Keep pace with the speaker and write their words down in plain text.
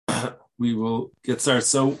we will get started.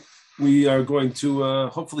 So we are going to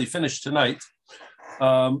hopefully finish tonight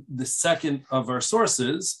the second of our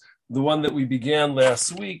sources, the one that we began last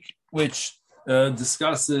week, which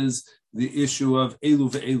discusses the issue of Elu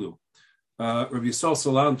ve'elu. Rabbi Yisrael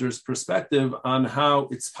Salanter's perspective on how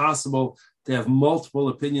it's possible to have multiple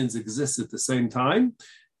opinions exist at the same time,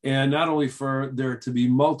 and not only for there to be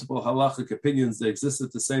multiple halachic opinions that exist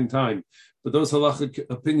at the same time, but those halachic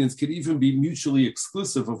opinions could even be mutually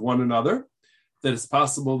exclusive of one another, that it's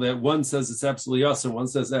possible that one says it's absolutely us and one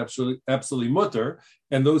says absolutely mutter,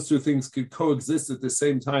 and those two things could coexist at the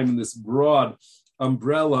same time in this broad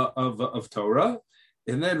umbrella of Torah.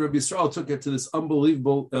 And then Rabbi Yisrael took it to this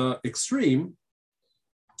unbelievable extreme.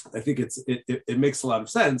 I think it makes a lot of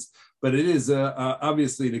sense, but it is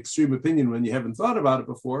obviously an extreme opinion when you haven't thought about it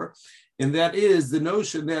before, and that is the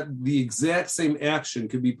notion that the exact same action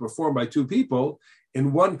could be performed by two people,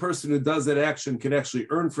 and one person who does that action can actually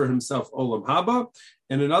earn for himself Olam Haba,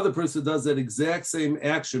 and another person who does that exact same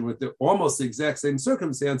action with almost the exact same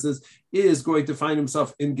circumstances is going to find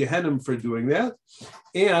himself in Gehenna for doing that.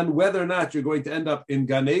 And whether or not you're going to end up in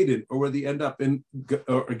Gan Eden or whether you end up in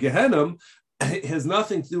Gehenna, it has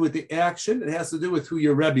nothing to do with the action. It has to do with who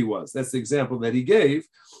your Rebbe was. That's the example that he gave,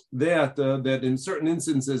 that in certain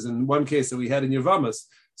instances, in one case that we had in Yavamas,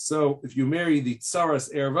 so if you marry the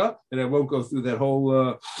Tsaras Erva, and I won't go through that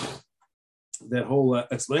whole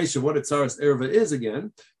explanation of what a Tsaras Erva is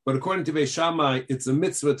again, but according to Beis Shammai, it's a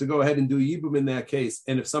mitzvah to go ahead and do Yibum in that case,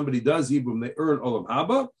 and if somebody does Yibum, they earn Olam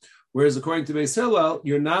Haba. Whereas according to Beis Hillel,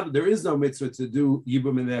 there is no mitzvah to do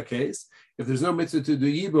Yibum in that case. If there's no mitzvah to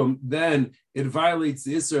do Yibum, then it violates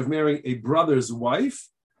the issur of marrying a brother's wife,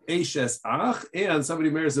 Eishes Ach, and somebody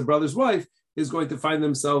marries a brother's wife is going to find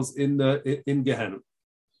themselves in Gehenna.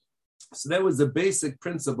 So that was the basic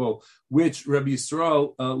principle which Rabbi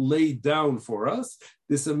Yisrael laid down for us,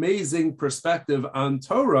 this amazing perspective on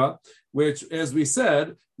Torah, which, as we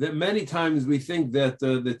said, that many times we think that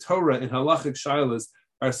the Torah and halachic shilas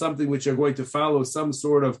are something which are going to follow some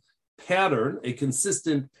sort of pattern, a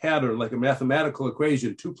consistent pattern, like a mathematical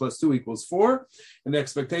equation, 2 + 2 = 4. And the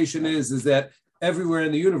expectation is that everywhere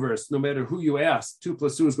in the universe, no matter who you ask, 2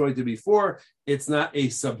 + 2 is going to be 4. It's not a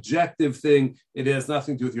subjective thing. It has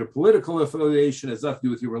nothing to do with your political affiliation. It has nothing to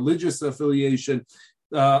do with your religious affiliation.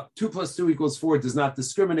 2 + 2 = 4 does not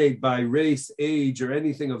discriminate by race, age, or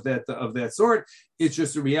anything of that sort. It's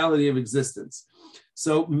just a reality of existence.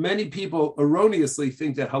 So many people erroneously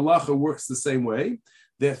think that halacha works the same way,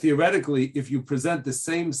 that theoretically, if you present the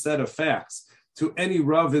same set of facts to any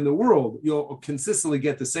Rav in the world, you'll consistently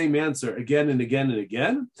get the same answer again and again and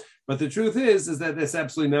again. But the truth is that that's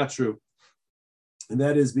absolutely not true. And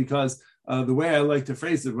that is because the way I like to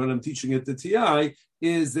phrase it when I'm teaching at the TI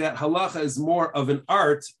is that halacha is more of an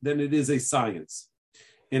art than it is a science.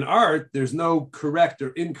 In art, there's no correct or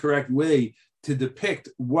incorrect way to depict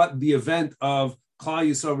what the event of Klal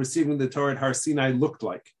Yisrael receiving the Torah at Har Sinai looked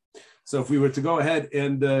like. So if we were to go ahead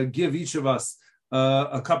and give each of us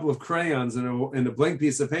a couple of crayons and a blank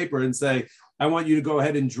piece of paper and say, I want you to go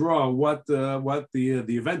ahead and draw what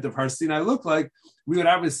the event of Har Sinai looked like, we would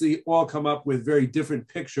obviously all come up with very different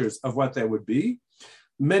pictures of what that would be.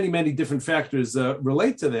 Many, many different factors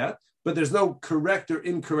relate to that, but there's no correct or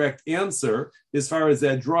incorrect answer as far as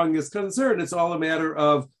that drawing is concerned. It's all a matter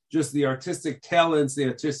of just the artistic talents, the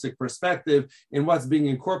artistic perspective, and what's being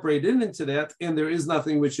incorporated into that, and there is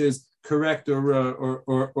nothing which is correct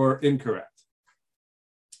or incorrect.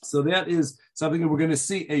 So that is something that we're going to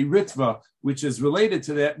see a ritva, which is related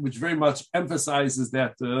to that, which very much emphasizes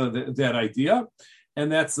that idea,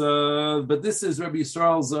 and that's. But this is Rabbi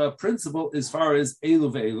Yisrael's principle as far as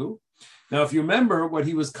elu ve'elu. Now, if you remember, what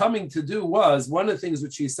he was coming to do was one of the things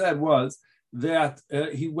which he said was that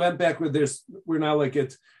he went back with this. We're now like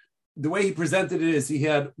it. The way he presented it is he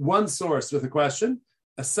had one source with a question,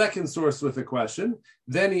 a second source with a question,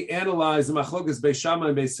 then he analyzed the machlokas Beis Shammai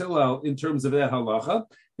and Beis Hillel in terms of that halacha,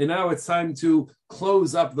 and now it's time to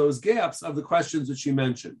close up those gaps of the questions which he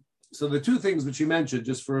mentioned. So the two things which he mentioned,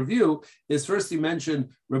 just for review, is first he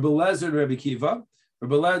mentioned Rebbe Lezer and Rebbe Kiva.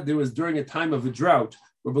 There was during a time of a drought,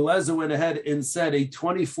 Rebbe Lezer went ahead and said a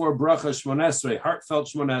 24 bracha Shmona Esrei, heartfelt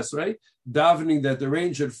Shmona Esrei, davening that the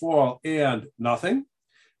rain should fall and nothing.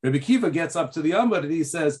 Rebbe Kiva gets up to the Amud and he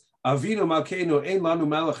says, Avinu Malkeinu ein lanu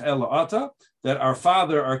melech ela ata, that our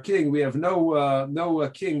father, our king, we have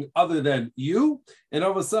no king other than you. And all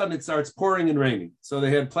of a sudden it starts pouring and raining. So they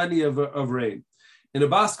had plenty of rain. And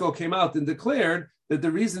Abasko came out and declared that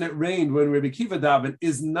the reason it rained when Rebbe Kiva davened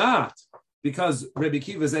is not because Rabbi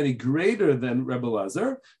Kiva is any greater than Rebbe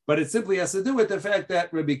Lazar, but it simply has to do with the fact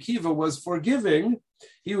that Rabbi Kiva was forgiving.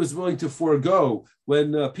 He was willing to forego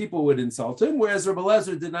when people would insult him, whereas Rebbe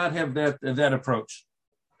Lazar did not have that approach.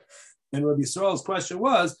 And Rabbi Yisrael's question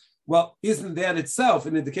was, well, isn't that itself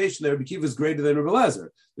an indication that Rabbi Kiva is greater than Rebbe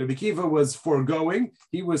Lazar? Rabbi Kiva was foregoing,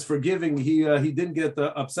 he was forgiving, he didn't get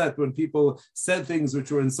upset when people said things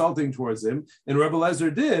which were insulting towards him, and Rebbe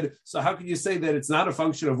Lazar did. So how can you say that it's not a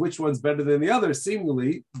function of which one's better than the other?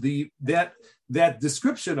 Seemingly, that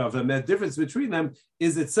description of them, that difference between them,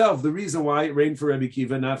 is itself the reason why it reigned for Rabbi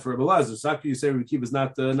Kiva, not for Rebbe Lazar. So how can you say Rabbi Kiva is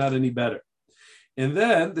not any better? And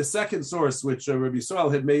then the second source, which Rabbi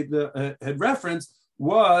Yisrael had referenced,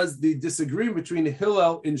 was the disagreement between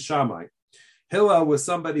Hillel and Shammai. Hillel was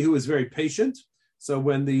somebody who was very patient. So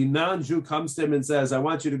when the non-Jew comes to him and says, I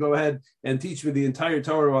want you to go ahead and teach me the entire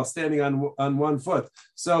Torah while standing on one foot.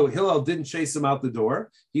 So Hillel didn't chase him out the door.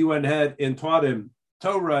 He went ahead and taught him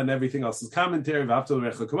Torah and everything else is commentary,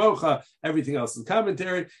 everything else is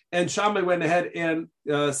commentary. And Shammai went ahead and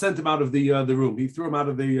sent him out of the room. He threw him out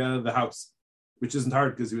of the house, which isn't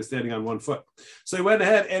hard because he was standing on one foot. So he went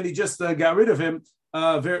ahead and he just got rid of him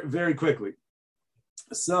very, very quickly.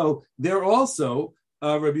 So there also,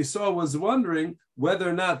 Rabbi Yisrael was wondering whether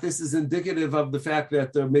or not this is indicative of the fact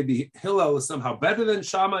that maybe Hillel is somehow better than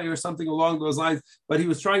Shammai or something along those lines, but he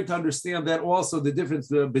was trying to understand that also the difference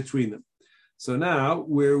between them. So now,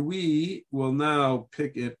 where we will now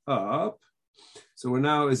pick it up, so we're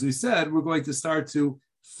now, as we said, we're going to start to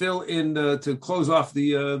fill in, to close off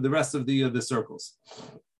the rest of the circles.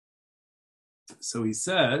 So he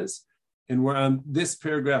says, and we're on this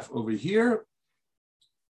paragraph over here.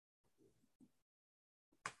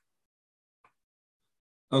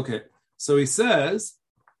 Okay, so he says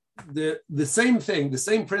the same thing, the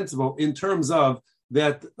same principle in terms of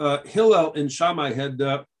that Hillel and Shammai had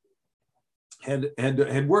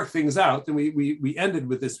worked things out, and we ended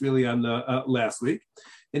with this really on last week,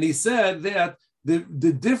 and he said that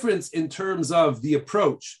the difference in terms of the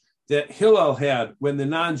approach that Hillel had when the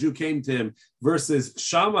non-Jew came to him versus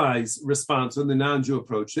Shammai's response when the non-Jew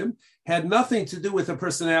approached him had nothing to do with a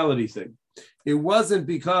personality thing. It wasn't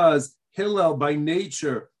because Hillel by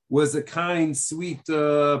nature was a kind, sweet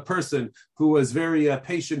person who was very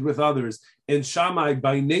patient with others, and Shammai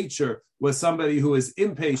by nature was somebody who was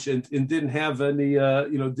impatient and didn't have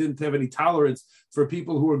any tolerance for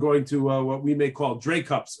people who were going to what we may call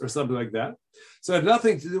Drake ups or something like that. So it had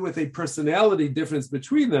nothing to do with a personality difference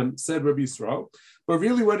between them, said Rabbi Yisrael, but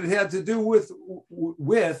really what it had to do with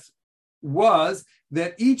was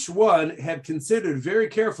that each one had considered very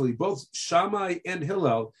carefully, both Shammai and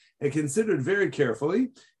Hillel had considered very carefully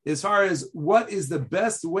as far as what is the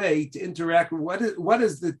best way to interact, what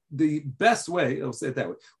is the best way, I'll say it that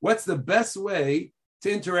way, what's the best way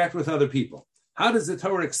to interact with other people? How does the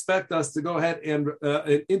Torah expect us to go ahead and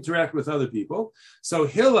interact with other people? So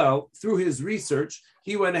Hillel, through his research,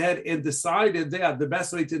 he went ahead and decided that the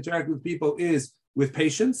best way to interact with people is with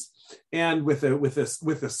patience and with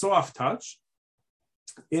a soft touch.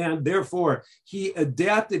 And therefore, he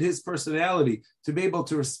adapted his personality to be able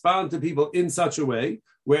to respond to people in such a way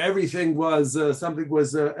where everything was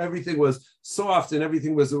everything was soft and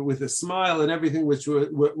everything was with a smile and everything which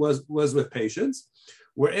was with patience.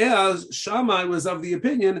 Whereas Shammai was of the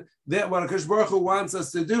opinion that what HaKadosh Baruch Hu wants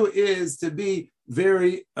us to do is to be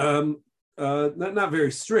very, not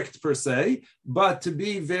very strict per se, but to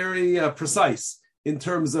be very precise in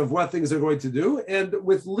terms of what things are going to do, and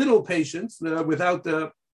with little patience, without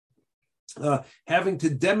having to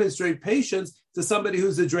demonstrate patience to somebody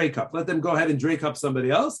who's a Drake up. Let them go ahead and Drake up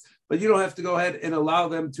somebody else, but you don't have to go ahead and allow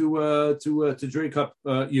them to Drake up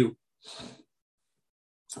you.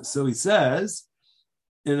 So he says,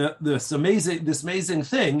 this amazing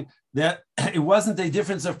thing that it wasn't a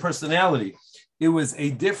difference of personality. It was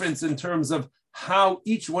a difference in terms of how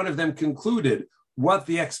each one of them concluded what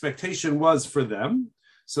the expectation was for them.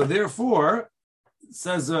 So therefore,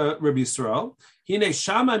 says Rabbi Yisrael, Hine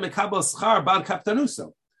Shammai mekabel schar bar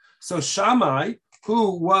kaptanuso. So Shammai,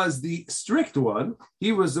 who was the strict one,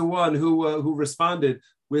 he was the one who responded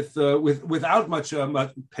without much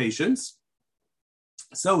patience.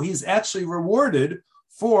 So he's actually rewarded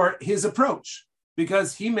for his approach,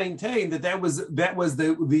 because he maintained that was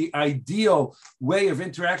the ideal way of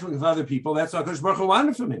interacting with other people. That's what HaKadosh Baruch Hu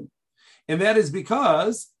wanted from him. And that is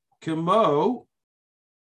because Hillel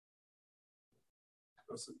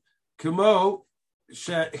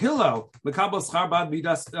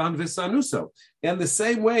and the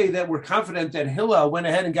same way that we're confident that Hillel went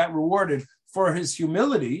ahead and got rewarded for his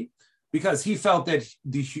humility, because he felt that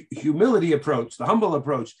the humility approach, the humble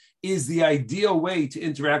approach, is the ideal way to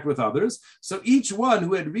interact with others. So each one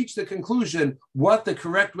who had reached the conclusion what the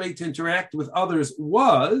correct way to interact with others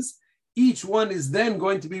was, each one is then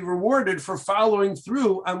going to be rewarded for following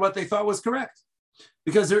through on what they thought was correct,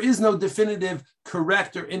 because there is no definitive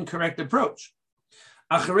correct or incorrect approach.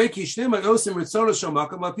 Because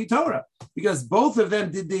both of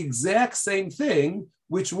them did the exact same thing,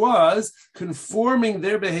 which was conforming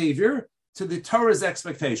their behavior to the Torah's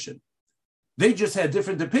expectation. They just had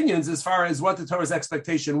different opinions as far as what the Torah's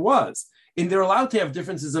expectation was. And they're allowed to have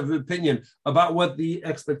differences of opinion about what the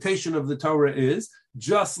expectation of the Torah is,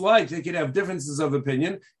 just like they could have differences of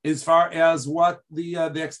opinion as far as what the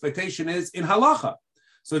expectation is in halacha.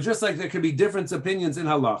 So just like there could be different opinions in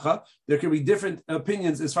halacha, there could be different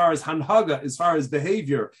opinions as far as hanhaga, as far as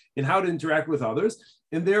behavior and how to interact with others.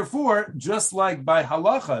 And therefore, just like by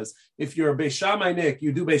halachas, if you're a Beis Shammai Nik,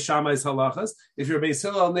 you do Beis Shammai's halachas. If you're a Beis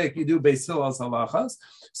Hillel Nik, you do Beis Hillel's halachas.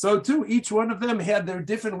 So too, each one of them had their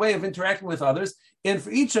different way of interacting with others. And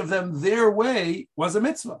for each of them, their way was a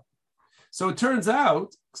mitzvah. So it turns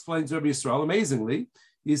out, explains Rabbi Yisrael amazingly,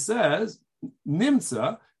 he says,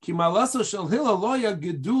 Nimtza, ki malaso shel Hillel loya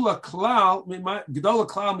gedula klal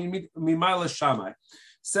mimayla Shammai.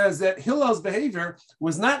 Says that Hillel's behavior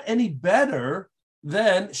was not any better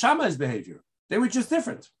than Shammai's behavior. They were just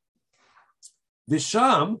different.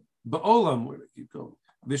 Visham ba'olam, where did I keep going?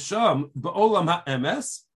 Visham ba'olam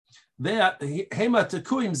ha'emes, that hema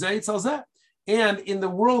tekuim zayit zeh. And in the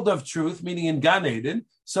world of truth, meaning in Gan Eden,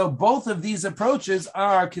 so both of these approaches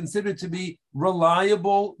are considered to be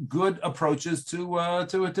reliable, good approaches to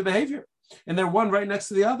behavior, and they're one right next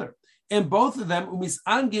to the other. And both of them,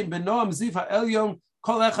 umisangim benoam zifa elyon.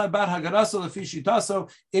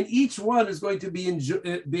 And each one is going to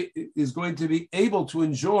be able to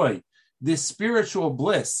enjoy this spiritual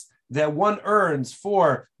bliss that one earns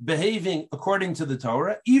for behaving according to the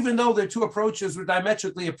Torah, even though their two approaches were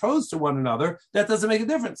diametrically opposed to one another. That doesn't make a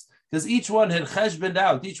difference, because each one had cheshboned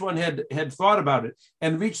out, each one had thought about it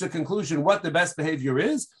and reached the conclusion what the best behavior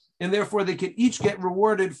is, and therefore they can each get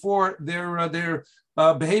rewarded for their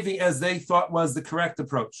behaving as they thought was the correct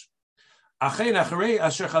approach.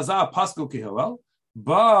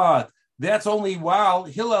 But that's only while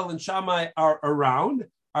Hillel and Shammai are around,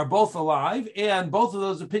 are both alive, and both of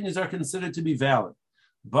those opinions are considered to be valid.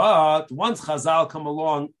 But once Chazal come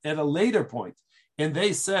along at a later point, and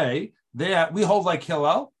they say that we hold like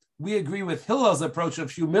Hillel, we agree with Hillel's approach of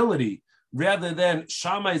humility rather than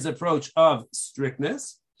Shammai's approach of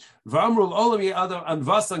strictness, and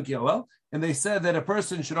they said that a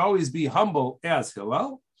person should always be humble as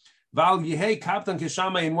Hillel,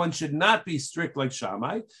 and one should not be strict like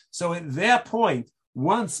Shammai. So at that point,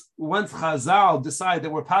 once Chazal decide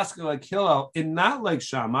that we're passing like Hillel and not like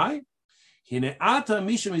Shammai,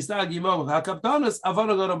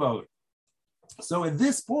 so at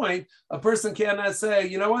this point, a person cannot say,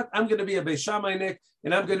 you know what, I'm going to be a Beis Shammai Nik,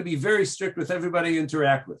 and I'm going to be very strict with everybody I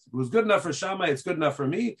interact with. It was good enough for Shammai, it's good enough for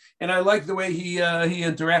me, and I like the way he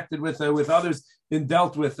interacted with others and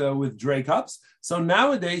dealt with Dre cups. So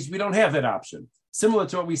nowadays, we don't have that option. Similar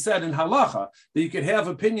to what we said in halacha, that you could have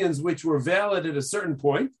opinions which were valid at a certain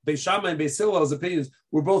point. Beis Shammai and Beis Hillel's opinions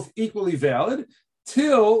were both equally valid,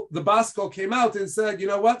 till the Baskol came out and said, you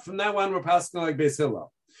know what, from now on, we're passing like Beis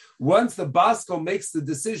Hillel. Once the Baskol makes the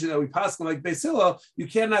decision that we passing like Beis Hillel, you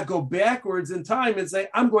cannot go backwards in time and say,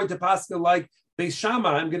 I'm going to passing like Beis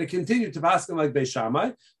Shammai, I'm going to continue to passing like Beis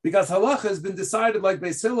Shammai, because halacha has been decided like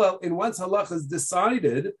Beis Hillel, and once halacha is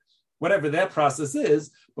decided, whatever that process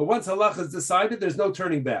is, but once halacha is decided, there's no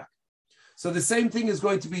turning back. So the same thing is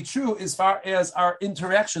going to be true as far as our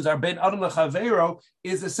interactions. Our Ben Adam Lechavero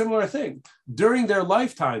is a similar thing. During their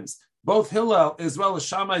lifetimes, both Hillel as well as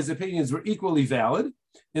Shammai's opinions were equally valid,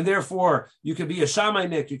 and therefore you could be a Shammai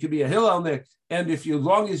Nik, you could be a Hillel Nik, and if you,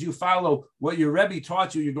 long as you follow what your Rebbe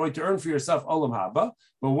taught you, you're going to earn for yourself Olam Haba.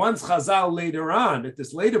 But once Chazal later on, at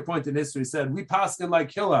this later point in history, said, we paskin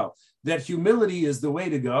like Hillel, that humility is the way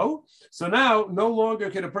to go. So now, no longer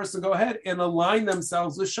can a person go ahead and align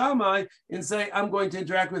themselves with Shammai and say, I'm going to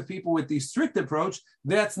interact with people with the strict approach.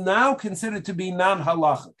 That's now considered to be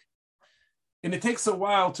non-halachic. And it takes a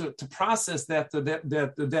while to process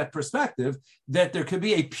that perspective, that there could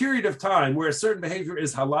be a period of time where a certain behavior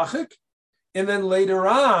is halachic, and then later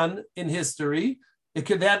on in history,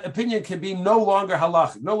 that opinion can be no longer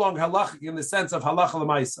halachic in the sense of halacha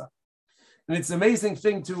l'maisa. And it's an amazing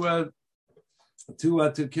thing to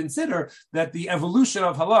to consider that the evolution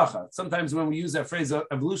of halacha, sometimes when we use that phrase,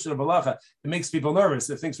 evolution of halacha, it makes people nervous.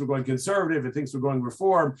 It thinks we're going conservative, it thinks we're going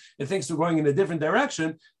reform, it thinks we're going in a different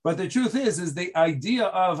direction. But the truth is the idea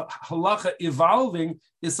of halacha evolving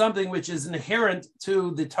is something which is inherent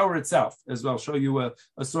to the Torah itself, as I'll show you a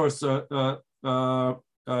source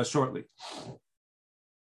shortly.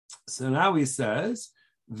 So now he says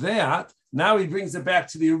that, now he brings it back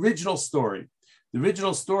to the original story. The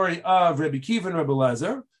original story of Rabbi Kiva and Rabbi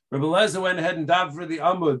Lezer. Rabbi Lezer went ahead and davened for the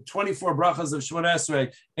Amud, 24 brachas of Shemona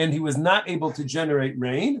Esrei, and he was not able to generate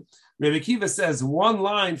rain. Rabbi Kiva says one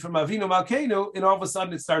line from Avinu Malkeinu, and all of a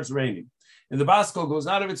sudden it starts raining. And the Baskel goes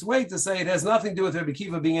out of its way to say it has nothing to do with Rabbi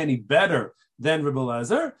Kiva being any better than Rabbi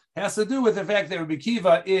Lezer. It has to do with the fact that Rabbi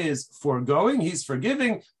Kiva is foregoing, he's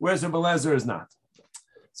forgiving, whereas Rabbi Lezer is not.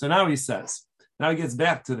 So now he says, now he gets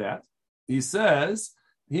back to that. He says,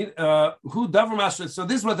 who davar mashra. So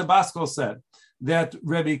this is what the Baskel said, that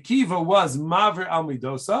Rabbi Kiva was maver al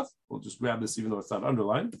midosaf. We'll just grab this even though it's not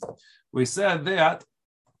underlined. We said that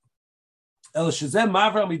el shezeh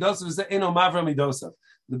maver al midosaf is eno maver al midosaf.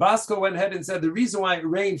 The Baskel went ahead and said the reason why it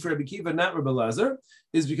rained for Rabbi Kiva, not Rabbi Lezer,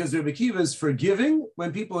 is because Rabbi Kiva is forgiving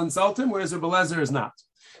when people insult him, whereas Rabbi Lezer is not.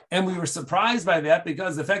 And we were surprised by that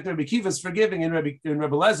because the fact that Rabbi Kiva is forgiving and Rabbi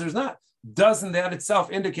Lezer is not, doesn't that itself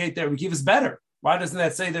indicate that Rabbi Kiva is better? Why doesn't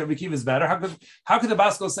that say that Rabbi Kiva is better? How could the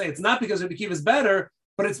Baskel say it's not because Rabbi Kiva is better,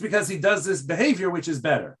 but it's because he does this behavior which is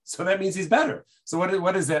better? So that means he's better. So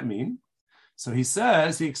what does that mean? So he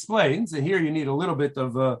says, he explains, and here you need a little bit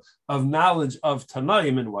of knowledge of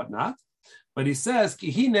Tanaim and whatnot. But he says,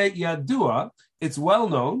 Kihine Yadua, it's well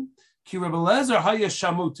known, Ki Rabbi Lezer Haya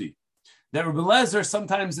Shamuti. That Rabbi Lezer,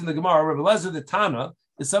 sometimes in the Gemara, Rabbi Lezer the Tana,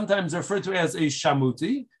 is sometimes referred to as a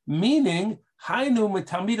Shamuti, meaning Hainu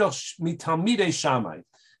mitalmidei Shammai,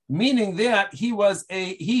 meaning that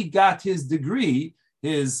he got his degree,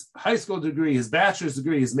 his high school degree, his bachelor's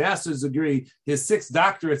degree, his master's degree, his 6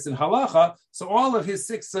 doctorates in halacha. So all of his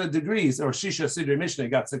 6 degrees, or Shisha Sidrei Mishnah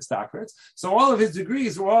got 6 doctorates. So all of his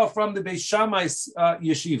degrees were all from the Beis Shammai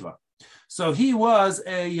yeshiva. So he was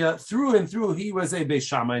through and through, he was a Beis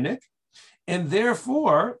Shammainik, and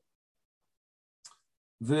therefore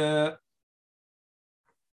the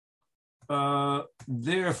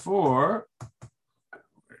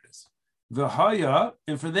Haya,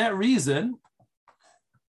 and for that reason,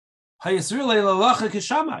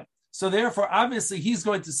 so therefore, obviously, he's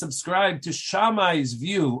going to subscribe to Shammai's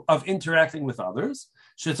view of interacting with others.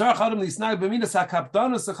 That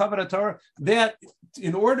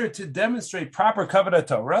in order to demonstrate proper kavod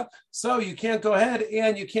Torah, so you can't go ahead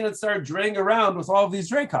and you can't start draying around with all of these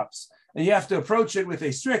dray cups. And you have to approach it with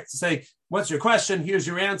a strict, say, what's your question? Here's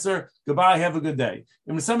your answer. Goodbye. Have a good day.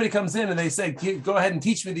 And when somebody comes in and they say, go ahead and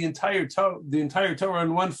teach me the entire Torah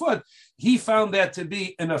in 1 foot, he found that to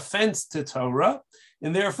be an offense to Torah.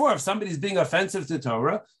 And therefore, if somebody's being offensive to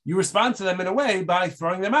Torah, you respond to them in a way by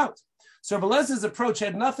throwing them out. So Rabbi Lezer's approach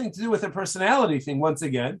had nothing to do with a personality thing. Once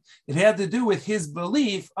again, it had to do with his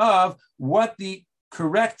belief of what the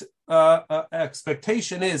correct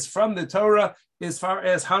expectation is from the Torah as far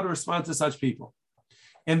as how to respond to such people.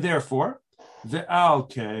 And therefore, the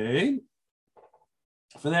Alkei,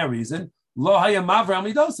 for that reason, lo haya mavra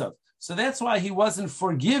midosav. So that's why he wasn't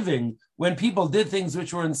forgiving when people did things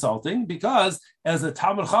which were insulting, because as a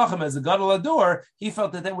Talmud Chacham, as a Gadol Ador, he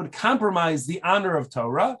felt that would compromise the honor of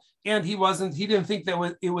Torah, and he didn't think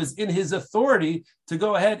that it was in his authority to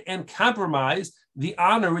go ahead and compromise the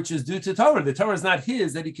honor which is due to Torah. The Torah is not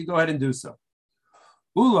his, that he could go ahead and do so.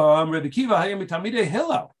 Ulam Rabbi Kiva hayam mitamidei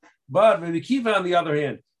Hillel. But Rabbi Kiva, on the other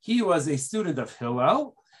hand, he was a student of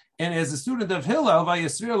Hillel, and as a student of Hillel, and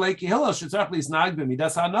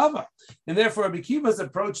therefore Rabbi Kiva's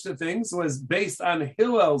approach to things was based on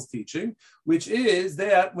Hillel's teaching, which is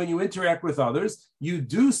that when you interact with others, you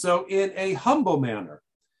do so in a humble manner.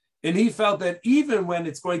 And he felt that even when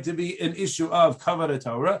it's going to be an issue of kavod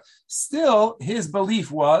Torah, still his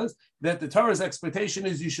belief was that the Torah's expectation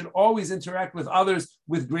is you should always interact with others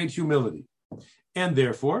with great humility. And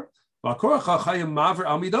therefore, and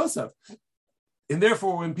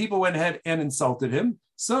therefore, when people went ahead and insulted him,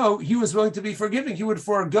 so he was willing to be forgiving. He would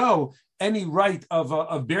forego any right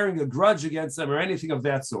of bearing a grudge against them or anything of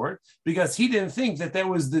that sort, because he didn't think that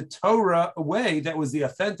was the Torah way, that was the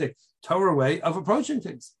authentic Torah way of approaching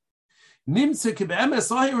things. So it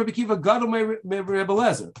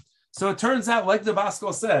turns out, like the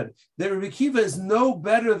Baskel said, that Rabbi Kiva is no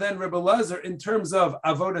better than Rabbi Lezer in terms of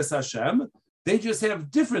avodas Hashem. They just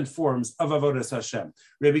have different forms of avodas Hashem.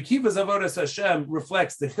 Rabbi Kiva's avodas Hashem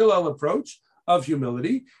reflects the Hillel approach of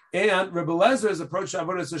humility. And Rebbe Lezer's approach to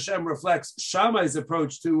Avodas Hashem reflects Shammai's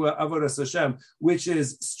approach to Avodas Hashem, which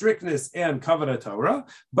is strictness and Kavod Torah.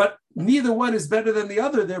 But neither one is better than the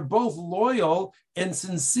other. They're both loyal and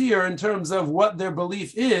sincere in terms of what their belief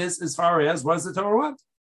is as far as what does the Torah want.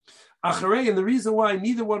 Acharei, and the reason why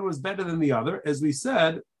neither one was better than the other, as we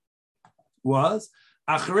said, was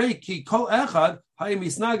Acharei ki kol echad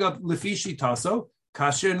haymisnagab lefishi taso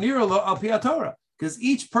kasher niralo al pi Torah, because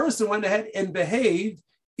each person went ahead and behaved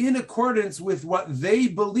in accordance with what they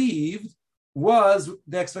believed was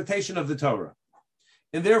the expectation of the Torah.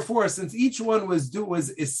 And therefore, since each one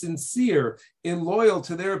is sincere and loyal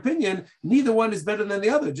to their opinion, neither one is better than the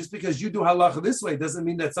other. Just because you do halacha this way doesn't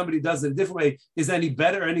mean that somebody does it a different way is any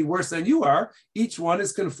better or any worse than you are. Each one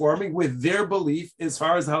is conforming with their belief as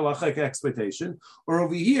far as halachic expectation. Or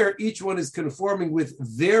over here, each one is conforming with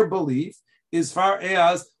their belief as far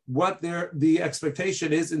as what the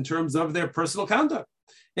expectation is in terms of their personal conduct.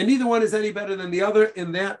 And neither one is any better than the other,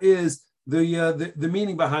 and that is the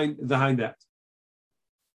meaning behind that.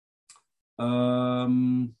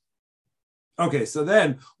 Okay, so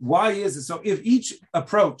then why is it? So if each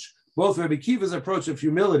approach, both Rabbi Kiva's approach of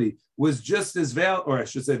humility was just as valid, or I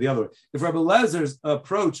should say the other way, if Rabbi Lezer's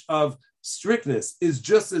approach of strictness is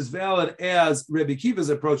just as valid as Rabbi Kiva's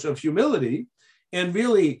approach of humility, and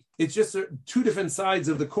really it's just two different sides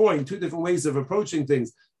of the coin, two different ways of approaching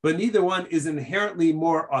things, but neither one is inherently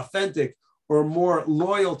more authentic or more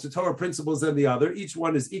loyal to Torah principles than the other. Each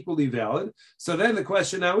one is equally valid. So then the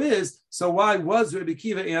question now is, so why was Rabbi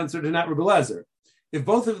Kiva answered and not Rabbi Lezer? If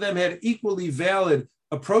both of them had equally valid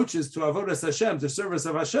approaches to Avodas Hashem, to service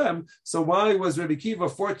of Hashem, so why was Rabbi Kiva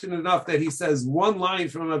fortunate enough that he says one line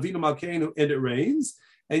from Avinu Malkeinu and it rains,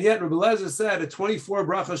 and yet Rabbi Lezer said a 24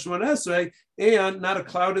 bracha Shemon Esrei and not a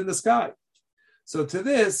cloud in the sky? So to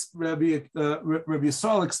this, Rabbi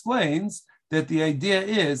Yisrael explains that the idea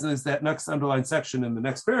is, and it's that next underlined section in the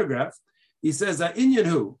next paragraph, he says, Inyan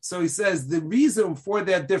hu. So he says the reason for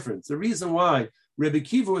that difference, the reason why Rabbi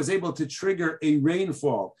Kiva was able to trigger a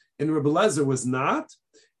rainfall and Rabbi Lezer was not,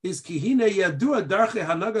 is kihine yadua darche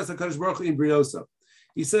hanagas HaKadosh Baruch Hu in briosa.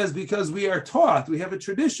 He says, because we are taught, we have a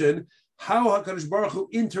tradition, how HaKadosh Baruch Hu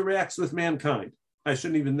interacts with mankind. I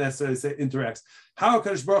shouldn't even necessarily say interacts. How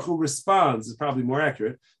HaKadosh Baruch Hu responds is probably more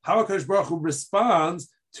accurate. How HaKadosh Baruch Hu responds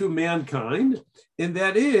to mankind, and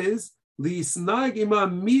that is l'isnag ima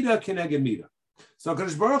mida keneged mida. So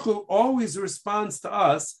HaKadosh Baruch Hu always responds to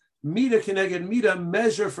us mida keneged mida,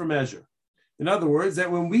 measure for measure. In other words,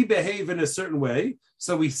 that when we behave in a certain way,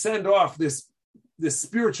 so we send off this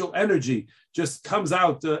spiritual energy just comes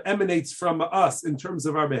out, emanates from us in terms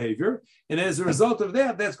of our behavior, and as a result of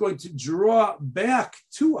that, that's going to draw back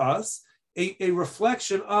to us a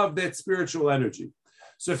reflection of that spiritual energy.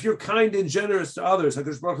 So if you're kind and generous to others,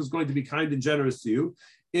 HaKadosh Baruch Hu is going to be kind and generous to you.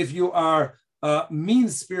 If you are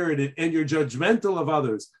mean-spirited and you're judgmental of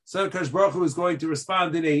others, so HaKadosh Baruch Hu is going to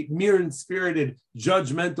respond in a mean-spirited,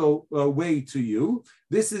 judgmental way to you.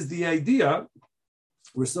 This is the idea.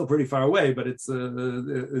 We're still pretty far away, but it's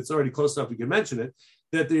already close enough we can mention it,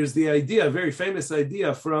 that there's the idea, a very famous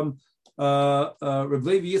idea from Rav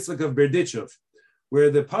Levi Yitzchak of Berdichev, where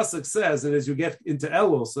the pasuk says, and as you get into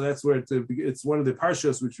Elul, so that's where it's one of the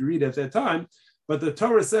parshas which we read at that time, but the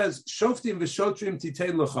Torah says, Shoftim v'shotrim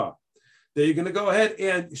titein lecha, that you're going to go ahead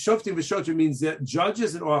and, Shoftim v'shotrim means that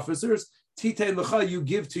judges and officers, titein lecha, you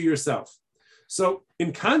give to yourself. So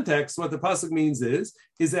in context, what the pasuk means is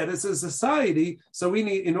that it's a society, so we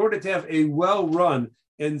need, in order to have a well-run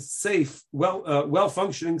and safe,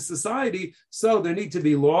 well-functioning society, so there need to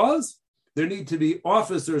be laws, there need to be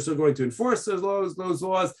officers who are going to enforce those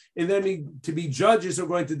laws, and there need to be judges who are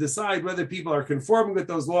going to decide whether people are conforming with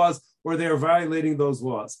those laws or they are violating those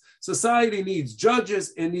laws. Society needs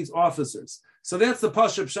judges and needs officers. So that's the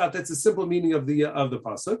Pashup Pshat. That's the simple meaning of the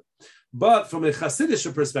pasuk. But from a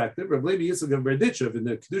Hasidic perspective, Rav Levi Yitzchak of Berdichev in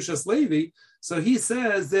the Kedushas Levi, so he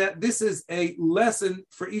says that this is a lesson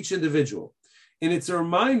for each individual, and it's a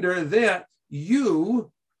reminder that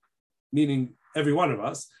you, meaning every one of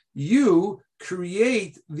us, you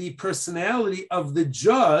create the personality of the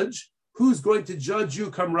judge who's going to judge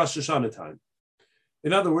you come Rosh Hashanah time.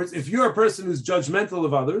 In other words, if you're a person who's judgmental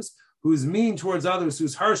of others, who's mean towards others,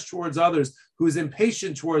 who's harsh towards others, who's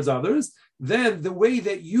impatient towards others, then the way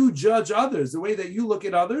that you judge others, the way that you look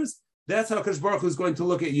at others, that's how HaKadosh Baruch Hu is going to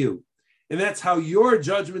look at you. And that's how your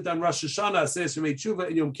judgment on Rosh Hashanah, Aseret Yemei Tshuva,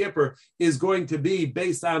 and Yom Kippur is going to be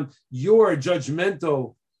based on your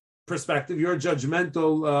judgmental perspective, your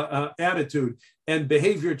judgmental attitude and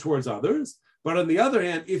behavior towards others. But on the other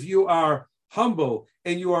hand, if you are humble,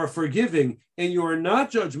 and you are forgiving, and you are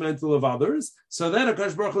not judgmental of others, so then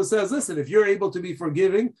HaKadosh Baruch Hu says, listen, if you're able to be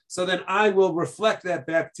forgiving, so then I will reflect that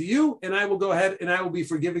back to you, and I will go ahead and I will be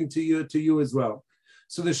forgiving to you as well.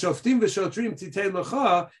 So the Shoftim v'Shotrim Titei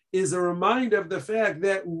Lecha is a reminder of the fact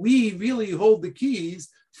that we really hold the keys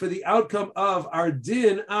for the outcome of our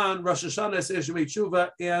din on Rosh Hashanah, Shemei Tshuva,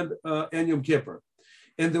 and Yom Kippur.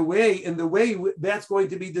 And the way that's going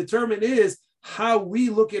to be determined is how we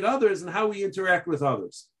look at others and how we interact with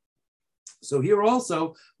others. So here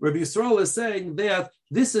also, Rabbi Yisrael is saying that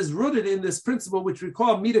this is rooted in this principle which we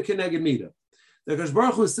call Mida Keneged Mida. The HaKadosh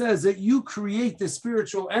Baruch Hu says that you create the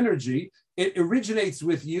spiritual energy. It originates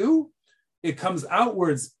with you. It comes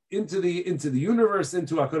outwards into the universe,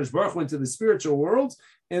 into HaKadosh Baruch Hu, into the spiritual world.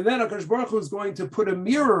 And then HaKadosh Baruch Hu is going to put a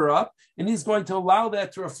mirror up, and he's going to allow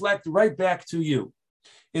that to reflect right back to you.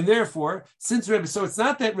 And therefore, so it's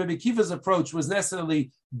not that Rabbi Akiva's approach was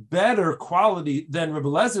necessarily better quality than Rabbi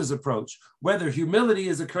Elazar's approach, whether humility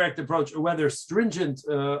is a correct approach or whether stringent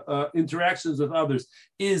interactions with others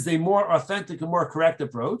is a more authentic and more correct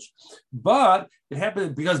approach. But it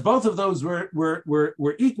happened because both of those were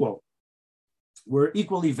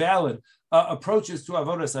equally valid approaches to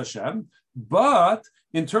Avodas Hashem. But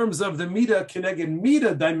in terms of the Mida Keneged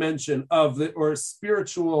Mida dimension of or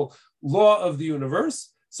spiritual law of the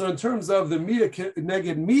universe, so in terms of the Mida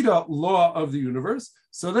Keneged Mida law of the universe,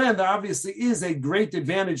 so then there obviously is a great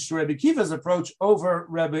advantage to Rabbi Akiva's approach over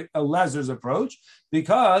Rabbi Elazar's approach,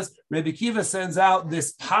 because Rabbi Akiva sends out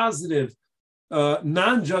this positive,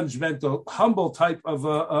 non-judgmental, humble type of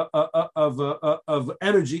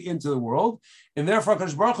energy into the world, and therefore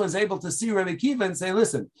HaKadosh Baruch Hu is able to see Rabbi Akiva and say,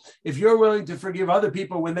 listen, if you're willing to forgive other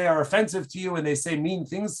people when they are offensive to you and they say mean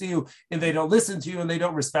things to you and they don't listen to you and they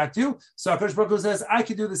don't respect you, so HaKadosh Baruch Hu says, I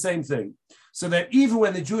can do the same thing. So that even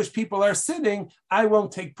when the Jewish people are sinning, I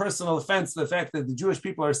won't take personal offense to the fact that the Jewish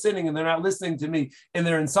people are sinning and they're not listening to me and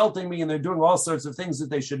they're insulting me and they're doing all sorts of things that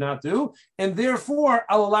they should not do. And therefore,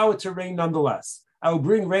 I'll allow it to rain nonetheless. I will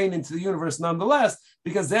bring rain into the universe nonetheless,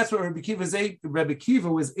 because that's what Rabbi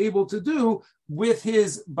Akiva was able to do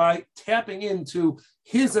by tapping into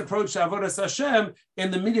his approach to Avodas Hashem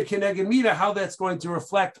and the Mida Keneged Mida, how that's going to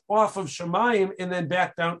reflect off of Shemayim and then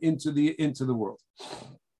back down into the world.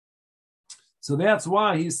 So that's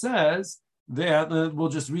why he says that, we'll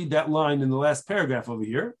just read that line in the last paragraph over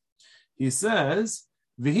here. He says,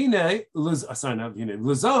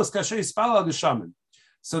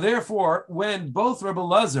 so therefore, when both Rabbi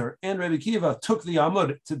Elazar and Rabbi Akiva took the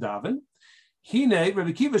Amud to daven,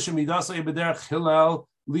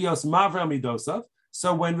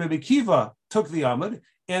 so when Rabbi Akiva took the Amud,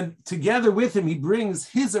 and together with him, he brings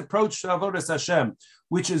his approach to Avodas Hashem,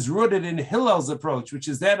 which is rooted in Hillel's approach, which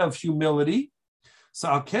is that of humility.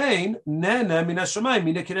 So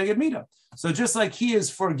just like he is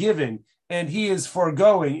forgiving and he is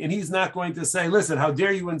foregoing, and he's not going to say, listen, how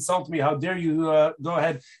dare you insult me? How dare you go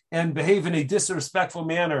ahead and behave in a disrespectful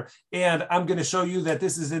manner? And I'm going to show you that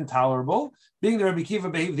this is intolerable. Being the Rabbi Akiva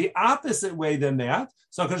behaved the opposite way than that.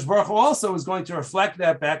 So HaKadosh Baruch Hu also is going to reflect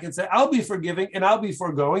that back and say, I'll be forgiving and I'll be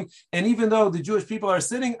foregoing. And even though the Jewish people are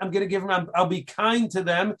sinning, I'm going to give them, I'll be kind to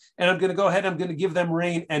them, and I'm going to go ahead, I'm going to give them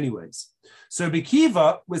rain anyways. So Rabbi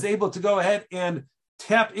Akiva was able to go ahead and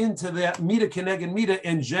tap into that Mida Keneged Mida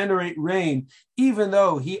and generate rain, even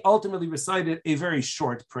though he ultimately recited a very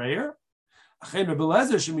short prayer. But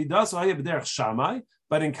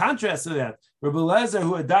in contrast to that, Rabbi Elazar,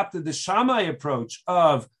 who adopted the Shammai approach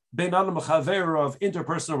of Ben Adam Chaver, of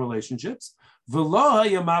interpersonal relationships,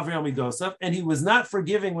 and he was not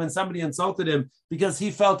forgiving when somebody insulted him because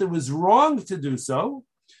he felt it was wrong to do so.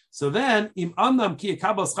 So then,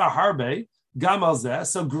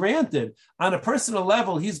 so granted, on a personal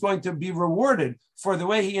level, he's going to be rewarded for the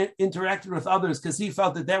way he interacted with others because he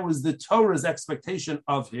felt that was the Torah's expectation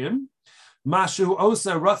of him. Mashu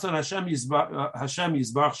osa ratzon Hashem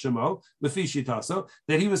yizbarach shemo lefi shitaso,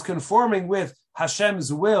 that he was conforming with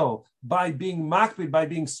Hashem's will by being makpid, by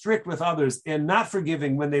being strict with others and not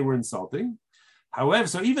forgiving when they were insulting. However,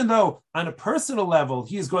 so even though on a personal level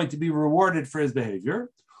he is going to be rewarded for his behavior,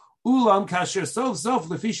 ulam kasher sof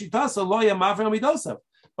lefi shitaso lo yamaver midosav.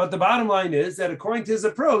 But the bottom line is that according to his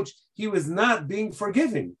approach, he was not being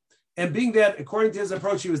forgiving. And being that, according to his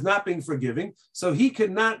approach, he was not being forgiving, so he could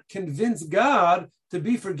not convince God to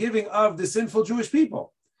be forgiving of the sinful Jewish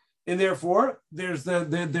people. And therefore, there's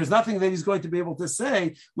nothing that he's going to be able to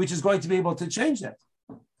say which is going to be able to change that.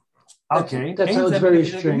 Okay. That sounds very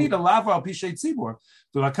strange.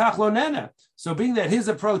 So being that his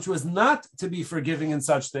approach was not to be forgiving in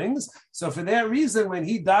such things, so for that reason, when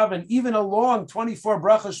he davened even a long 24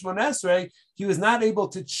 brachas Shmona Esrei, he was not able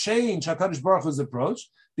to change HaKadosh Baruch Hu's approach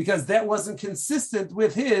because that wasn't consistent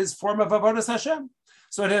with his form of Avodas Hashem.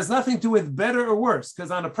 So it has nothing to do with better or worse,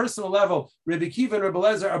 because on a personal level, Rabbi Kiva and Rabbi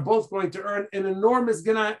Eliezer are both going to earn an enormous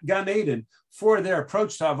Gan Eden for their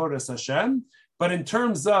approach to Avodas Hashem. But in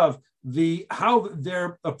terms of how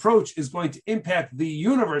their approach is going to impact the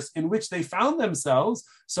universe in which they found themselves,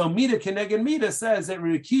 so Mida Keneged Mida says that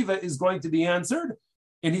Rabbi Kiva is going to be answered,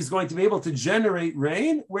 and he's going to be able to generate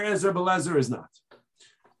rain, whereas Rabbi Eliezer is not.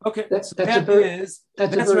 Okay, that's Rabbi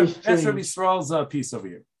Yisrael's piece over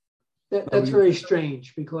here. That's very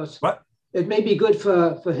strange because it may be good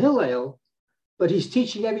for Hillel, but he's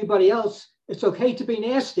teaching everybody else it's okay to be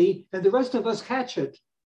nasty, and the rest of us catch it.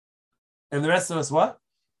 And the rest of us what?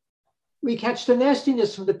 We catch the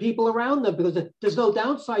nastiness from the people around them because there's no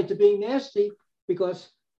downside to being nasty because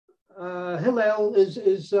Hillel is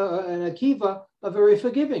and Akiva are very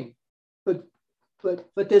forgiving, but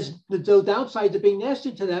there's no downside to being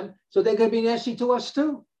nasty to them, so they're going to be nasty to us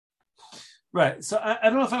too. Right. So I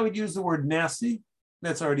don't know if I would use the word nasty.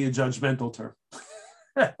 That's already a judgmental term.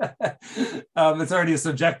 It's already a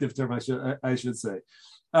subjective term, I should say.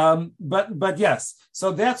 But yes.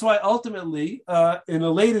 So that's why ultimately, in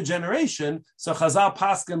a later generation, so Chazal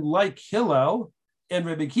paskin like Hillel and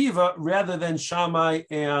Rebbe Kiva rather than Shammai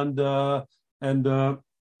and Rebbe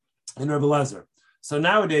Eliezer. So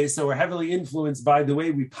nowadays, we're heavily influenced by the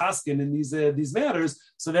way we paskin in these matters.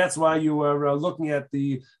 So that's why you are looking at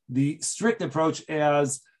the strict approach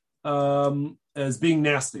as being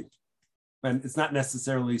nasty, and it's not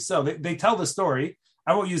necessarily so. They tell the story.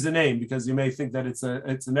 I won't use the name because you may think that it's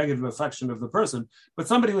a negative reflection of the person. But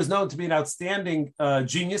somebody was known to be an outstanding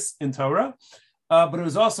genius in Torah, but it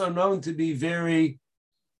was also known to be very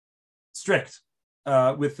strict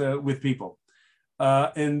with people.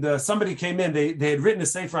 And somebody came in. They had written a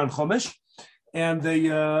sefer on Chumash, and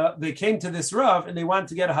they came to this Rav and they wanted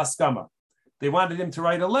to get a haskama. They wanted him to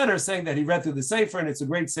write a letter saying that he read through the sefer and it's a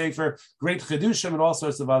great sefer, great chedushim, and all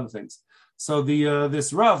sorts of other things. So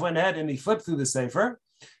this Rav went ahead and he flipped through the sefer,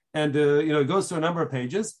 and it goes to a number of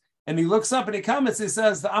pages, and he looks up and he comments. He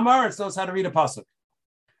says the Am Haaretz knows how to read a pasuk.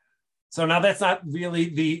 So now that's not really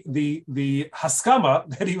the haskama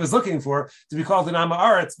that he was looking for, to be called an Am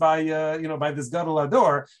Haaretz by this Gadol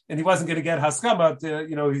Ador, and he wasn't going to get haskama.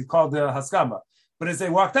 He called the haskama. But as they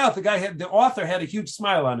walked out, the author had a huge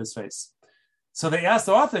smile on his face. So they asked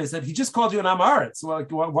the author. He said, "He just called you an Am Haaretz. Well,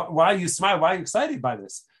 why are you smiling? Why are you excited by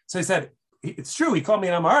this?" So he said, "It's true. He called me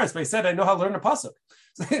an Am Haaretz, but he said I know how to learn a pasuk."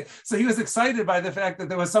 So he was excited by the fact that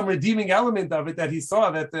there was some redeeming element of it, that he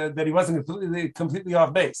saw that he wasn't completely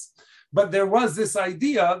off base. But there was this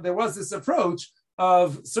idea, there was this approach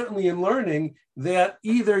of, certainly in learning, that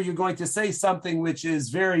either you're going to say something which is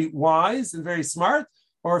very wise and very smart,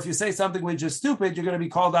 or if you say something which is stupid, you're going to be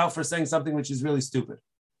called out for saying something which is really stupid.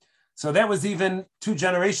 So that was even 3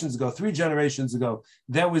 generations ago.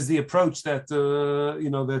 That was the approach that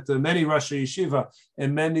many Rosh Yeshiva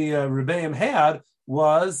and many Rebbeim had,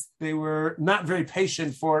 was they were not very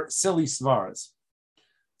patient for silly svaras.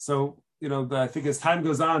 So I think as time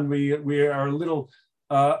goes on, we are a little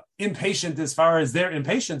impatient as far as their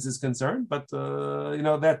impatience is concerned. But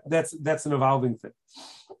that's an evolving thing.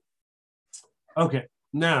 Okay,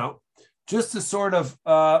 now just to sort of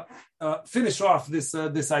finish off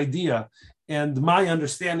this idea and my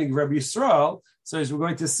understanding of Rabbi Yisrael. So as we're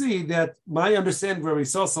going to see, that my understanding of Rabbi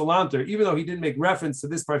Yisrael Salanter, even though he didn't make reference to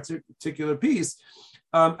this particular piece,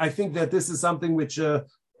 I think that this is something which,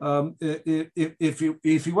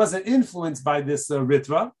 if he wasn't influenced by this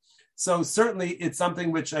Ritva, so certainly it's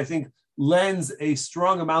something which I think lends a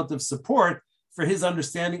strong amount of support for his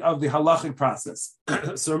understanding of the halachic process.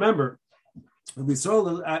 So remember, Rabbi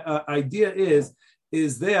Yisrael's idea is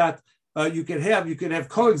that you could have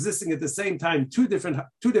coexisting at the same time two different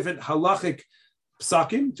halachic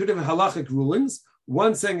psakim, two different halachic rulings.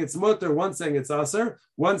 One saying it's mutter, one saying it's aser.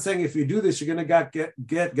 One saying if you do this, you're going to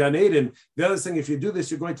get Gan Eden. The other saying if you do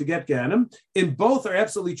this, you're going to get Ganem. And both are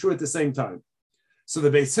absolutely true at the same time. So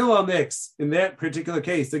the Beis Hillel Nix, in that particular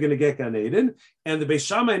case, they're going to get Gan Eden. And the Beis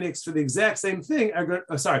Shammai Nix for the exact same thing,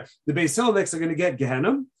 the Beis Hillel Nix are going to get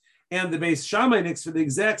Ganem. And the Beis Shammai Nix for the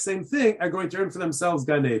exact same thing are going to earn for themselves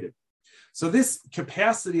Gan Eden. So this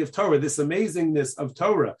capacity of Torah, this amazingness of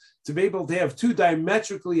Torah, to be able to have two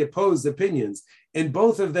diametrically opposed opinions, and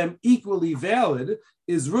both of them equally valid,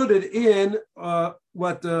 is rooted in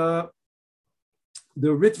what the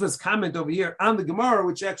Ritva's comment over here on the Gemara,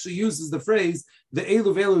 which actually uses the phrase the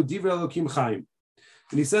Elu Velu Divrei Elokim Chaim.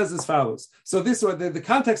 And he says as follows. So this one, the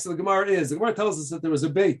context of the Gemara is, the Gemara tells us that there was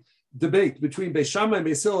a debate between Beis Shammai and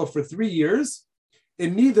Beis Hillel for 3 years,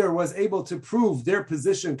 and neither was able to prove their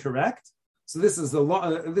position correct. So this is a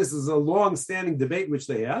long-standing debate which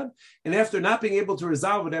they had. And after not being able to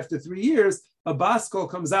resolve it after 3 years, a Baskol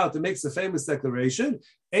comes out and makes a famous declaration,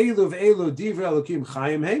 Elu v'elu divrei Elokim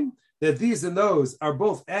Chaim heim, that these and those are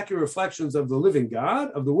both accurate reflections of the living God,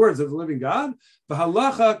 of the words of the living God. The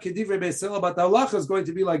halacha kedivrei Beis Hillel, but the halacha is going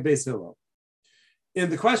to be like Beis Hillel.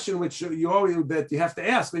 And the question which you have to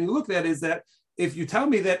ask when you look at that is that if you tell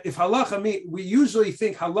me that if halacha we usually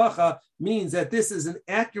think halacha means that this is an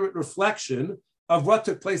accurate reflection of what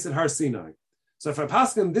took place at Har Sinai. So if I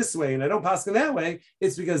paskin this way and I don't paskin that way,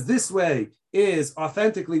 it's because this way is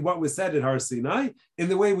authentically what was said at Har Sinai, and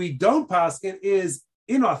the way we don't paskin is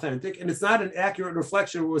inauthentic, and it's not an accurate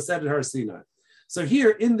reflection of what was said at Har Sinai. So here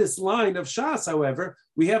in this line of Shas, however,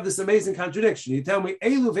 we have this amazing contradiction. You tell me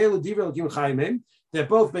Elu v'elu divrei Elokim Chaim, that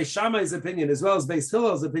both Beis Shammai's opinion as well as Beis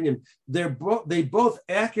Hillel's opinion, they both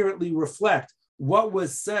accurately reflect what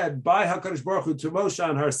was said by HaKadosh Baruch Hu to Moshe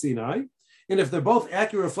on Har Sinai. And if they're both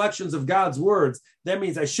accurate reflections of God's words, that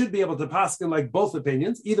means I should be able to paskin like both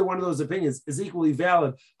opinions. Either one of those opinions is equally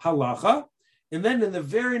valid halacha. And then in the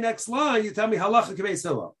very next line, you tell me halacha k'Beis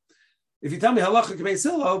Hillel. If you tell me halacha k'Beis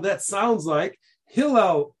Hillel, that sounds like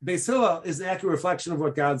Beis Hillel is an accurate reflection of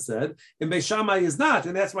what God said, and Beis Shammai is not,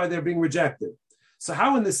 and that's why they're being rejected. So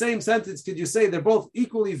how in the same sentence could you say they're both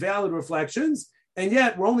equally valid reflections, and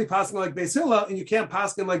yet we're only paskin like Beis Hillel, and you can't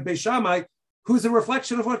paskin like Beis Shammai, who's a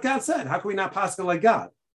reflection of what God said? How can we not paskin like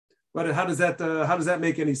God? But how does that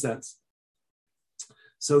make any sense?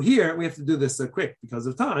 So here we have to do this quick because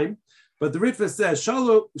of time. But the Ritva says,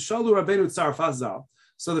 Shalu Rabbeinu Tzar Fazal.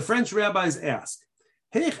 So the French rabbis ask,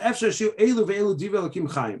 how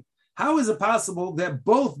is it possible that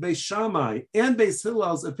both Beis Shammai and Beis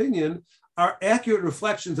Hillel's opinion are accurate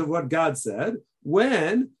reflections of what God said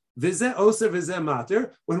when vizeh oser vizeh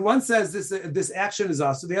mater, when one says this action is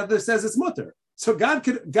aser, the other says it's mutter. So God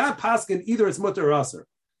paskin either it's mutter or aser.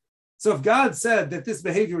 So if God said that this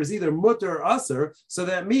behavior is either mutter or aser, so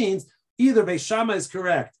that means either Beis Shammai is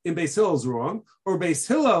correct and Beis Hillel is wrong, or Beis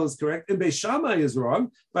Hillel is correct and Beis Shammai is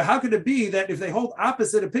wrong. But how could it be that if they hold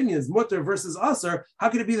opposite opinions, mutter versus aser, how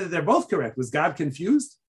could it be that they're both correct? Was God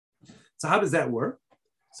confused? So how does that work?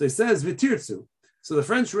 So he says, V'tirtzu. So the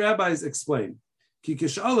French rabbis explain, Ki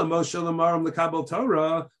kishala Moshe l'maram l'kabel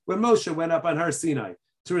Torah, when Moshe went up on Har Sinai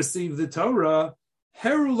to receive the Torah,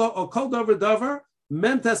 heru lo o kol davar,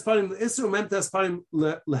 memtes panim l'isru, memtes panim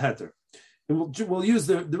leheter. And we'll use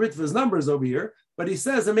the Ritva's numbers over here, but he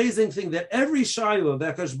says, amazing thing, that every Shiloh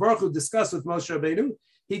that Akash Baruch Hu discussed with Moshe Rabbeinu,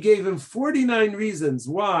 he gave him 49 reasons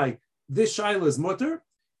why this Shiloh is mutter,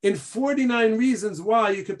 and 49 reasons why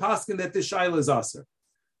you could paskin that this Shiloh is aser.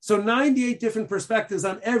 So 98 different perspectives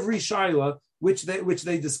on every Shiloh which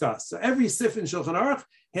they discuss. So every Sif in Shulchan Aruch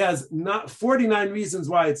has not 49 reasons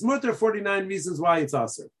why it's mutter, 49 reasons why it's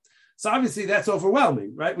aser. So obviously that's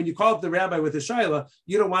overwhelming, right? When you call up the rabbi with a shaila,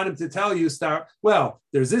 you don't want him to tell you,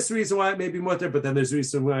 there's this reason why it may be mutter, but then there's a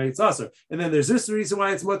reason why it's aser. And then there's this reason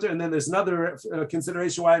why it's mutter, and then there's another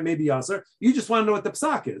consideration why it may be aser. You just want to know what the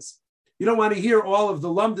psak is. You don't want to hear all of the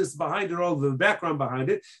lumdis behind it, all of the background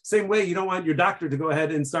behind it. Same way, you don't want your doctor to go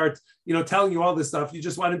ahead and start, telling you all this stuff. You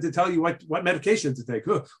just want him to tell you what medication to take.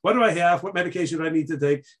 What do I have? What medication do I need to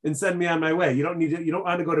take? And send me on my way. You don't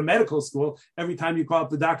want to go to medical school every time you call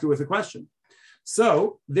up the doctor with a question.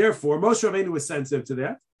 So, therefore, Moshe Rabbeinu was sensitive to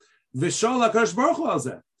that. V'shol HaKadosh Baruch Hu al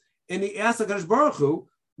zeh. And he asked HaKadosh Baruch Hu,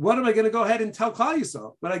 what am I going to go ahead and tell Klal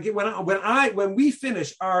Yisrael? When we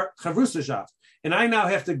finish our Chavrusa Shav, and I now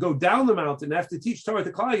have to go down the mountain and have to teach Torah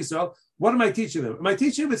to Klal Yisrael, what am I teaching them? Am I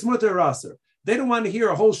teaching them it's mutter or aser? They don't want to hear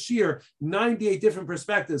a whole shir, 98 different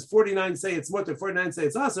perspectives, 49 say it's mutter, 49 say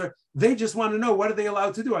it's aser. They just want to know, what are they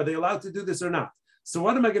allowed to do? Are they allowed to do this or not? So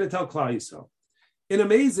what am I going to tell Klal Yisrael? And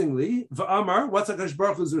amazingly, V'amar, what's HaKadosh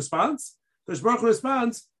Baruch Hu's response? HaKadosh Baruch Hu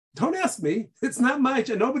responds, don't ask me. It's not my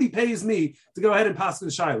job. Nobody pays me to go ahead and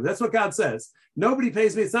paskin Shiloh. That's what God says. Nobody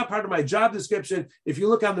pays me. It's not part of my job description. If you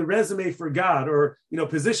look on the resume for God or,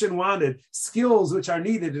 position wanted, skills which are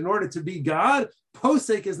needed in order to be God,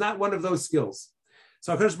 posek is not one of those skills.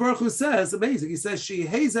 So HaKadosh Baruch Hu says, amazing. He says,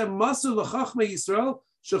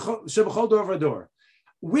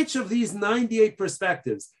 which of these 98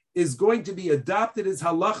 perspectives is going to be adopted as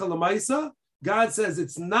halacha l'maisa? God says,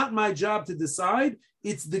 it's not my job to decide.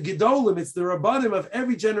 It's the Gedolim, it's the Rabbanim of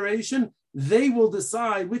every generation. They will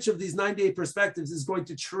decide which of these 98 perspectives is going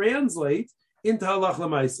to translate into halach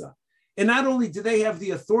l'maisa. And not only do they have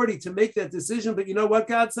the authority to make that decision, but you know what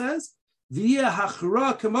God says? Via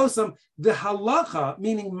hachra kamosam, the halacha,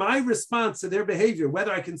 meaning my response to their behavior,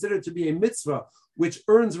 whether I consider it to be a mitzvah, which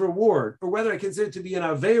earns reward, or whether I consider it to be an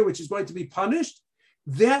aveir, which is going to be punished,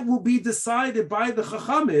 that will be decided by the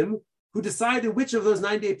chachamim, who decided which of those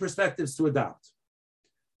 98 perspectives to adopt.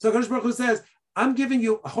 So HaKadosh Baruch Hu says, I'm giving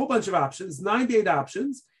you a whole bunch of options, 98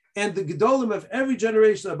 options, and the Gedolim of every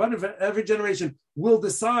generation, abundant of every generation, will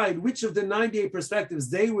decide which of the 98 perspectives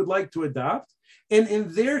they would like to adopt. And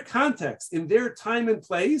in their context, in their time and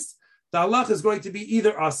place, the halach is going to be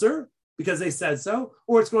either aser, because they said so,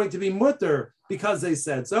 or it's going to be mutter, because they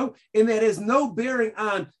said so. And that has no bearing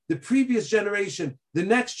on the previous generation, the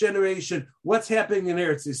next generation, what's happening in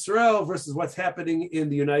Eretz Yisrael versus what's happening in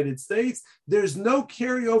the United States. There's no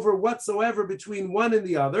carryover whatsoever between one and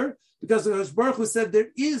the other, because the Baruch Hu said there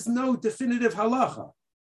is no definitive halacha.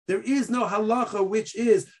 There is no halacha, which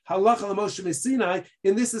is halacha l'Moshe Sinai,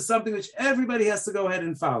 and this is something which everybody has to go ahead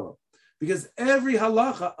and follow, because every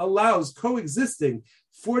halacha allows coexisting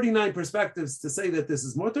 49 perspectives to say that this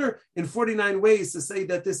is mutter, and 49 ways to say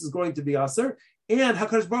that this is going to be aser, and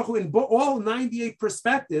HaKadosh Baruch Hu, in all 98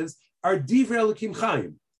 perspectives, are divrei Elokim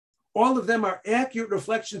Chaim. All of them are accurate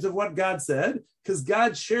reflections of what God said, because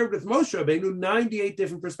God shared with Moshe Rabbeinu 98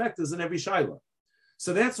 different perspectives in every shaila.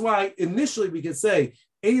 So that's why initially we could say,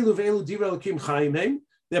 Elu ve'elu divrei Elokim Chaim heim,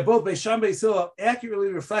 that both Beis Shammai and Beis Hillel accurately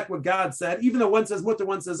reflect what God said, even though one says mutter,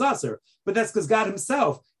 one says aser. But that's because God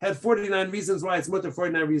himself had 49 reasons why it's mutter,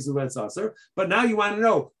 49 reasons why it's aser. But now you want to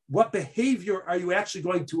know, what behavior are you actually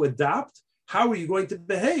going to adopt? How are you going to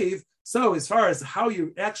behave? So as far as how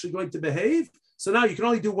you're actually going to behave, so now you can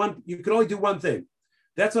only do one thing.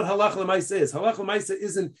 That's what halacha l'maisa is. Halacha l'maisa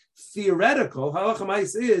isn't theoretical. Halacha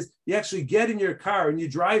l'maisa is you actually get in your car and you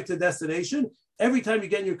drive to a destination. Every time you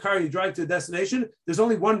get in your car and you drive to a destination, there's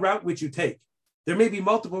only one route which you take. There may be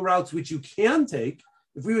multiple routes which you can take.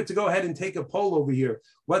 If we were to go ahead and take a poll over here,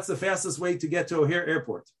 what's the fastest way to get to O'Hare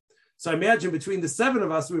Airport? So I imagine between the 7 of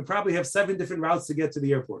us, we would probably have 7 different routes to get to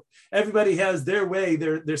the airport. Everybody has their way,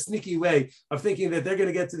 their sneaky way of thinking that they're going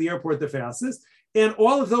to get to the airport the fastest. And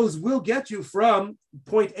all of those will get you from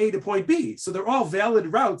point A to point B. So they're all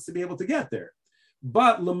valid routes to be able to get there.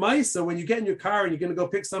 But Lamaisa, when you get in your car and you're going to go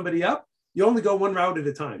pick somebody up, you only go one route at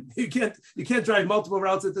a time. You can't drive multiple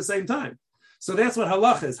routes at the same time. So that's what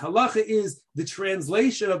halacha is. Halacha is the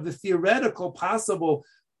translation of the theoretical possible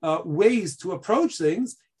ways to approach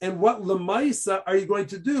things, and what lemaisa are you going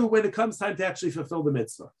to do when it comes time to actually fulfill the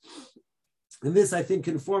mitzvah. And this, I think,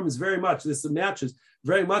 conforms very much, this matches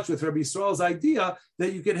very much with Rabbi Yisrael's idea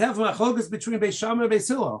that you could have machlokas between Beis Shammai and Beis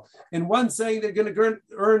Hillel. And one saying they're going to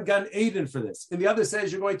earn Gan Eden for this, and the other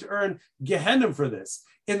says you're going to earn Gehenim for this.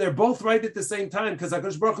 And they're both right at the same time, because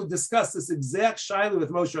HaKadosh Baruch Hu discussed this exact shaila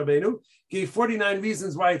with Moshe Rabbeinu, gave 49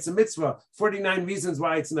 reasons why it's a mitzvah, 49 reasons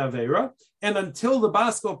why it's an aveira. And until the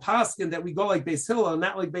Basko Paskin that we go like Beis Hillel and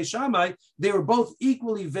not like Beis Shammai, they were both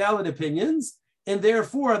equally valid opinions. And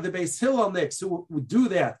therefore, the Beis Hillel Nix who would do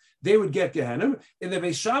that, they would get Gehenim, and the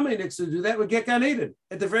Beis Shammai Nix who do that would get Gan Eden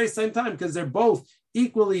at the very same time, because they're both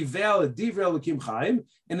equally valid divrei Elokim Chaim.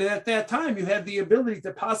 And at that time, you had the ability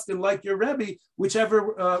to paskin like your Rebbe,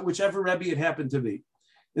 whichever Rebbe it happened to be.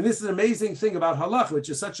 And this is an amazing thing about halacha, which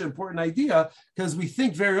is such an important idea, because we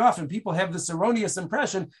think very often people have this erroneous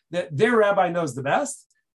impression that their rabbi knows the best.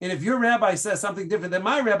 And if your rabbi says something different than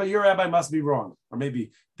my rabbi, your rabbi must be wrong. Or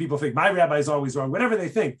maybe people think my rabbi is always wrong, whatever they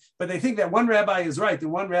think. But they think that one rabbi is right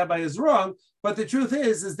and one rabbi is wrong. But the truth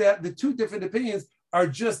is that the two different opinions are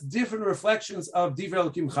just different reflections of divrei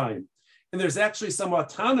Elokim Chaim. And there's actually some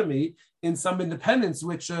autonomy in some independence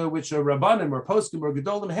which Rabbanim or Poskim or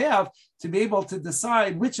Gedolim have to be able to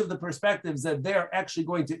decide which of the perspectives that they're actually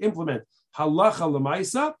going to implement halacha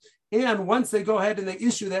l'maisa. And once they go ahead and they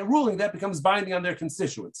issue that ruling, that becomes binding on their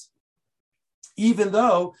constituents. Even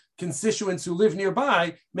though constituents who live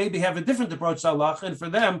nearby maybe have a different approach to halacha, and for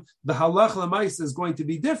them, the halacha l'maisa is going to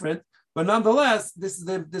be different. But nonetheless, this is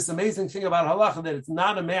this amazing thing about halacha, that it's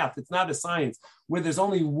not a math, it's not a science, where there's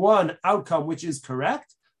only one outcome which is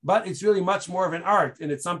correct, but it's really much more of an art.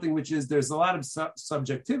 And it's something which is, there's a lot of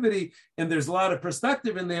subjectivity, and there's a lot of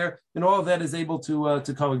perspective in there, and all of that is able to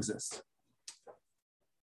coexist.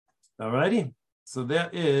 All righty, so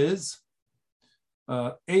that is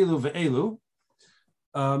Elu ve'elu.